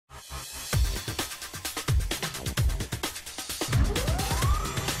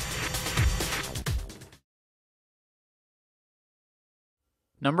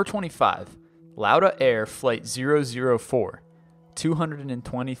Number 25, Lauda Air Flight 004.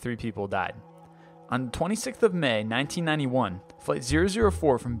 223 people died. On the 26th of May, 1991, Flight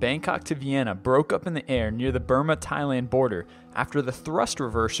 004 from Bangkok to Vienna broke up in the air near the Burma-Thailand border after the thrust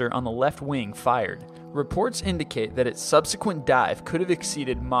reverser on the left wing fired. Reports indicate that its subsequent dive could have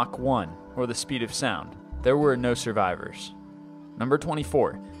exceeded Mach 1, or the speed of sound. There were no survivors. Number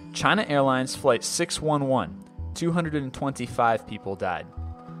 24, China Airlines Flight 611. 225 people died.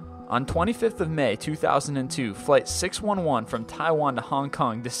 On 25th of May 2002, Flight 611 from Taiwan to Hong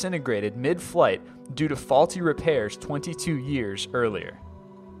Kong disintegrated mid-flight due to faulty repairs 22 years earlier.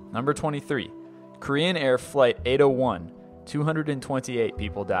 Number 23, Korean Air Flight 801, 228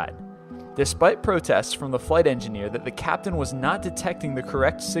 people died. Despite protests from the flight engineer that the captain was not detecting the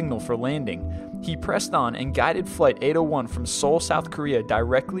correct signal for landing, he pressed on and guided Flight 801 from Seoul, South Korea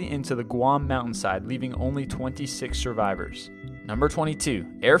directly into the Guam mountainside, leaving only 26 survivors. Number 22,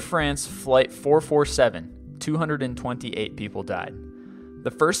 Air France Flight 447, 228 people died.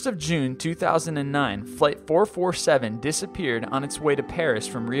 The 1st of June 2009, Flight 447 disappeared on its way to Paris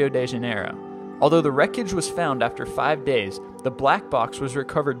from Rio de Janeiro. Although the wreckage was found after 5 days, the black box was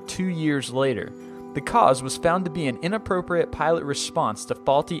recovered 2 years later. The cause was found to be an inappropriate pilot response to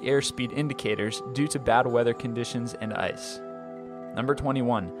faulty airspeed indicators due to bad weather conditions and ice. Number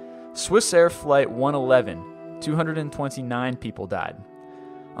 21, Swissair Flight 111, 229 people died.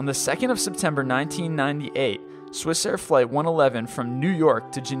 On the 2nd of September 1998, Swissair Flight 111 from New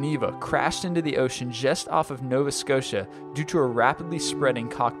York to Geneva crashed into the ocean just off of Nova Scotia due to a rapidly spreading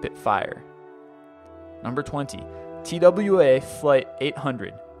cockpit fire. Number 20, TWA Flight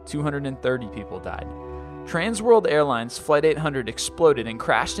 800, 230 people died. Transworld Airlines Flight 800 exploded and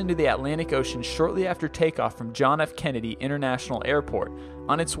crashed into the Atlantic Ocean shortly after takeoff from John F. Kennedy International Airport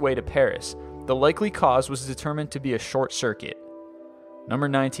on its way to Paris. The likely cause was determined to be a short circuit. Number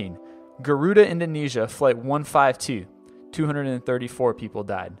 19, Garuda Indonesia Flight 152, 234 people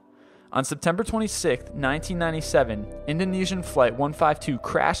died. On September 26, 1997, Indonesian Flight 152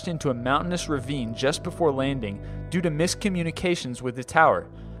 crashed into a mountainous ravine just before landing due to miscommunications with the tower.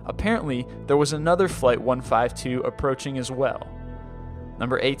 Apparently, there was another Flight 152 approaching as well.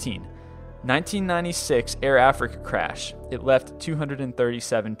 Number 18, 1996 Air Africa crash. It left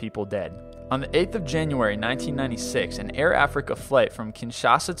 237 people dead. On the 8th of January 1996, an Air Africa flight from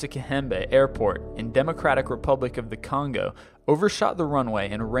Kinshasa to Kihembe Airport in Democratic Republic of the Congo overshot the runway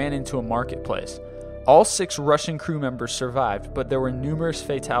and ran into a marketplace. All 6 Russian crew members survived, but there were numerous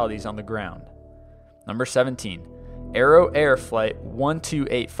fatalities on the ground. Number 17, Aero Air Flight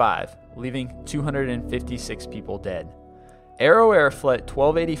 1285, leaving 256 people dead. Aero Air Flight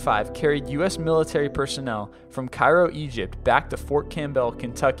 1285 carried U.S. military personnel from Cairo, Egypt, back to Fort Campbell,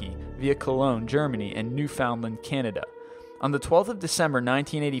 Kentucky, via Cologne, Germany, and Newfoundland, Canada. On the 12th of December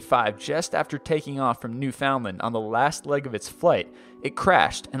 1985, just after taking off from Newfoundland on the last leg of its flight, it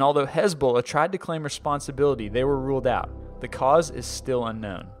crashed, and although Hezbollah tried to claim responsibility, they were ruled out. The cause is still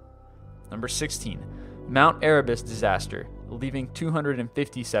unknown. Number 16, Mount Erebus disaster, leaving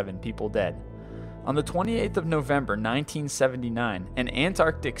 257 people dead. On the 28th of November 1979, an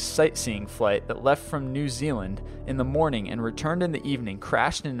Antarctic sightseeing flight that left from New Zealand in the morning and returned in the evening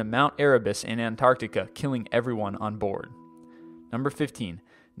crashed into Mount Erebus in Antarctica, killing everyone on board. Number 15,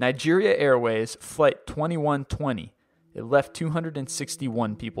 Nigeria Airways Flight 2120. It left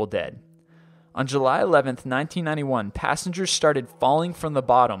 261 people dead. On July 11, 1991, passengers started falling from the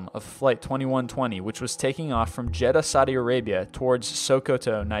bottom of Flight 2120, which was taking off from Jeddah, Saudi Arabia, towards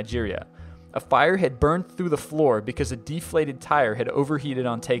Sokoto, Nigeria. A fire had burned through the floor because a deflated tire had overheated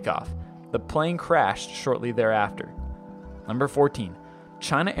on takeoff. The plane crashed shortly thereafter. Number 14,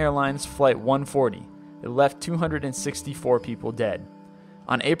 China Airlines Flight 140. It left 264 people dead.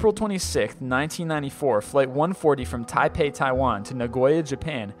 On April 26, 1994, Flight 140 from Taipei, Taiwan to Nagoya,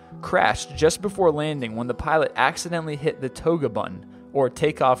 Japan, crashed just before landing when the pilot accidentally hit the toga button, or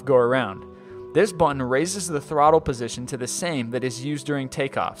takeoff go around. This button raises the throttle position to the same that is used during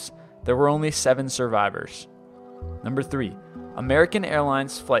takeoffs. There were only 7 survivors. Number 3, American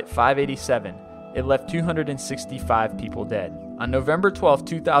Airlines Flight 587. It left 265 people dead. On November 12,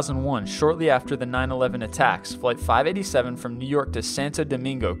 2001, shortly after the 9/11 attacks, Flight 587 from New York to Santo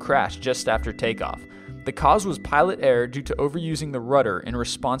Domingo crashed just after takeoff. The cause was pilot error due to overusing the rudder in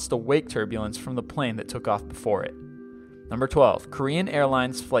response to wake turbulence from the plane that took off before it. Number 12, Korean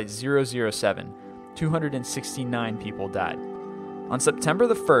Airlines Flight 007. 269 people died. On September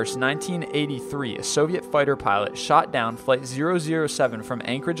 1, 1983, a Soviet fighter pilot shot down Flight 007 from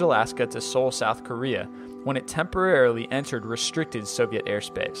Anchorage, Alaska to Seoul, South Korea, when it temporarily entered restricted Soviet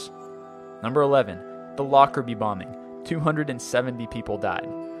airspace. Number 11, the Lockerbie bombing. 270 people died.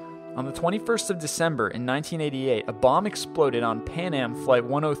 On the 21st of December in 1988, a bomb exploded on Pan Am Flight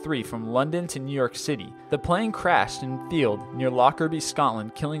 103 from London to New York City. The plane crashed in a field near Lockerbie,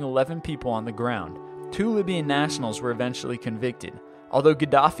 Scotland, killing 11 people on the ground. 2 Libyan nationals were eventually convicted. Although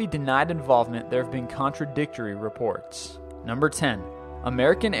Gaddafi denied involvement, there have been contradictory reports. Number 10.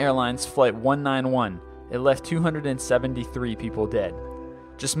 American Airlines Flight 191. It left 273 people dead.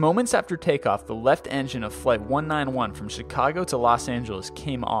 Just moments after takeoff, the left engine of Flight 191 from Chicago to Los Angeles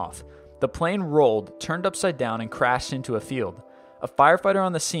came off. The plane rolled, turned upside down, and crashed into a field. A firefighter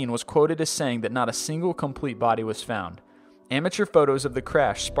on the scene was quoted as saying that not a single complete body was found. Amateur photos of the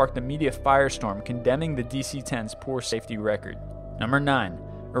crash sparked a media firestorm condemning the DC-10's poor safety record. Number 9.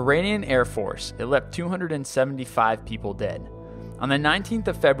 Iranian Air Force. It left 275 people dead. On the 19th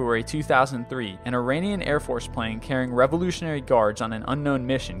of February 2003, an Iranian Air Force plane carrying Revolutionary Guards on an unknown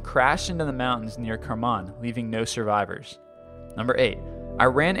mission crashed into the mountains near Kerman, leaving no survivors. Number 8.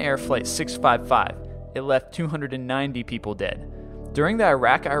 Iran Air Flight 655. It left 290 people dead. During the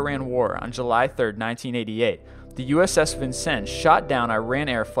Iraq-Iran War on July 3, 1988, the USS Vincennes shot down Iran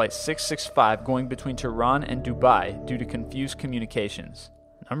Air Flight 665 going between Tehran and Dubai due to confused communications.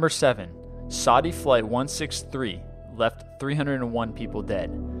 Number 7. Saudi Flight 163. Left 301 people dead.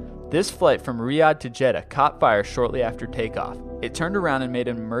 This flight from Riyadh to Jeddah caught fire shortly after takeoff. It turned around and made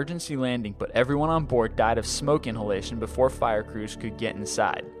an emergency landing, but everyone on board died of smoke inhalation before fire crews could get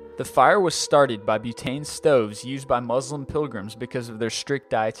inside. The fire was started by butane stoves used by Muslim pilgrims because of their strict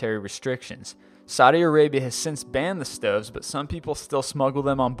dietary restrictions. Saudi Arabia has since banned the stoves, but some people still smuggle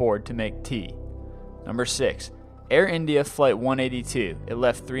them on board to make tea. Number 6. Air India Flight 182. It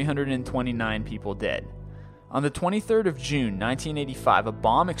left 329 people dead. On the 23rd of June 1985, a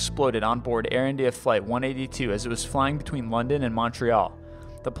bomb exploded on board Air India Flight 182 as it was flying between London and Montreal.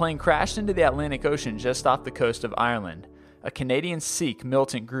 The plane crashed into the Atlantic Ocean just off the coast of Ireland. A Canadian Sikh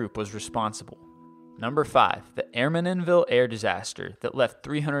militant group was responsible. Number 5. The Armenonville air disaster that left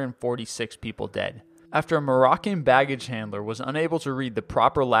 346 people dead. After a Moroccan baggage handler was unable to read the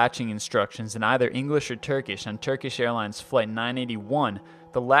proper latching instructions in either English or Turkish on Turkish Airlines Flight 981,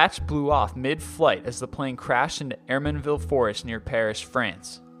 the latch blew off mid-flight as the plane crashed into Armenonville Forest near Paris,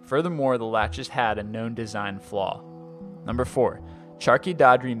 France. Furthermore, the latches had a known design flaw. Number 4. Charkhi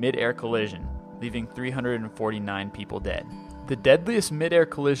Dadri mid-air collision, leaving 349 people dead. The deadliest mid-air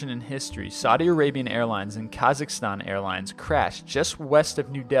collision in history, Saudi Arabian Airlines and Kazakhstan Airlines crashed just west of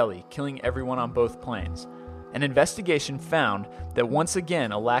New Delhi, killing everyone on both planes. An investigation found that once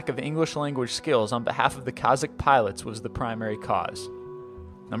again a lack of English language skills on behalf of the Kazakh pilots was the primary cause.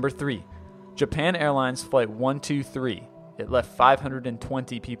 Number 3. Japan Airlines Flight 123. It left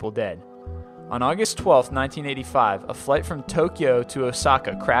 520 people dead. On August 12, 1985, a flight from Tokyo to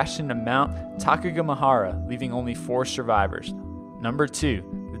Osaka crashed into Mount Takagamahara, leaving only 4 survivors. Number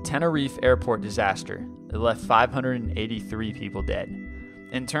 2. The Tenerife Airport disaster. It left 583 people dead.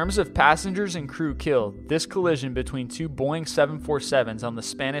 In terms of passengers and crew killed, this collision between 2 Boeing 747s on the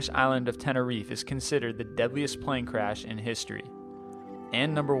Spanish island of Tenerife is considered the deadliest plane crash in history.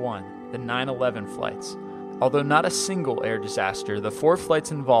 And number 1, the 9/11 flights. Although not a single air disaster, the 4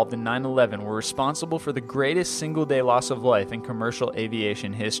 flights involved in 9/11 were responsible for the greatest single-day loss of life in commercial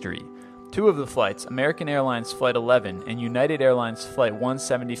aviation history. 2 of the flights, American Airlines Flight 11 and United Airlines Flight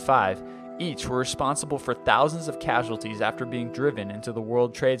 175, each were responsible for thousands of casualties after being driven into the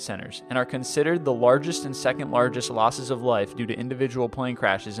World Trade Centers and are considered the largest and second largest losses of life due to individual plane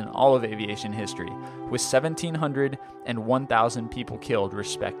crashes in all of aviation history, with 1,700 and 1,000 people killed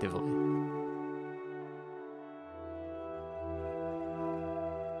respectively.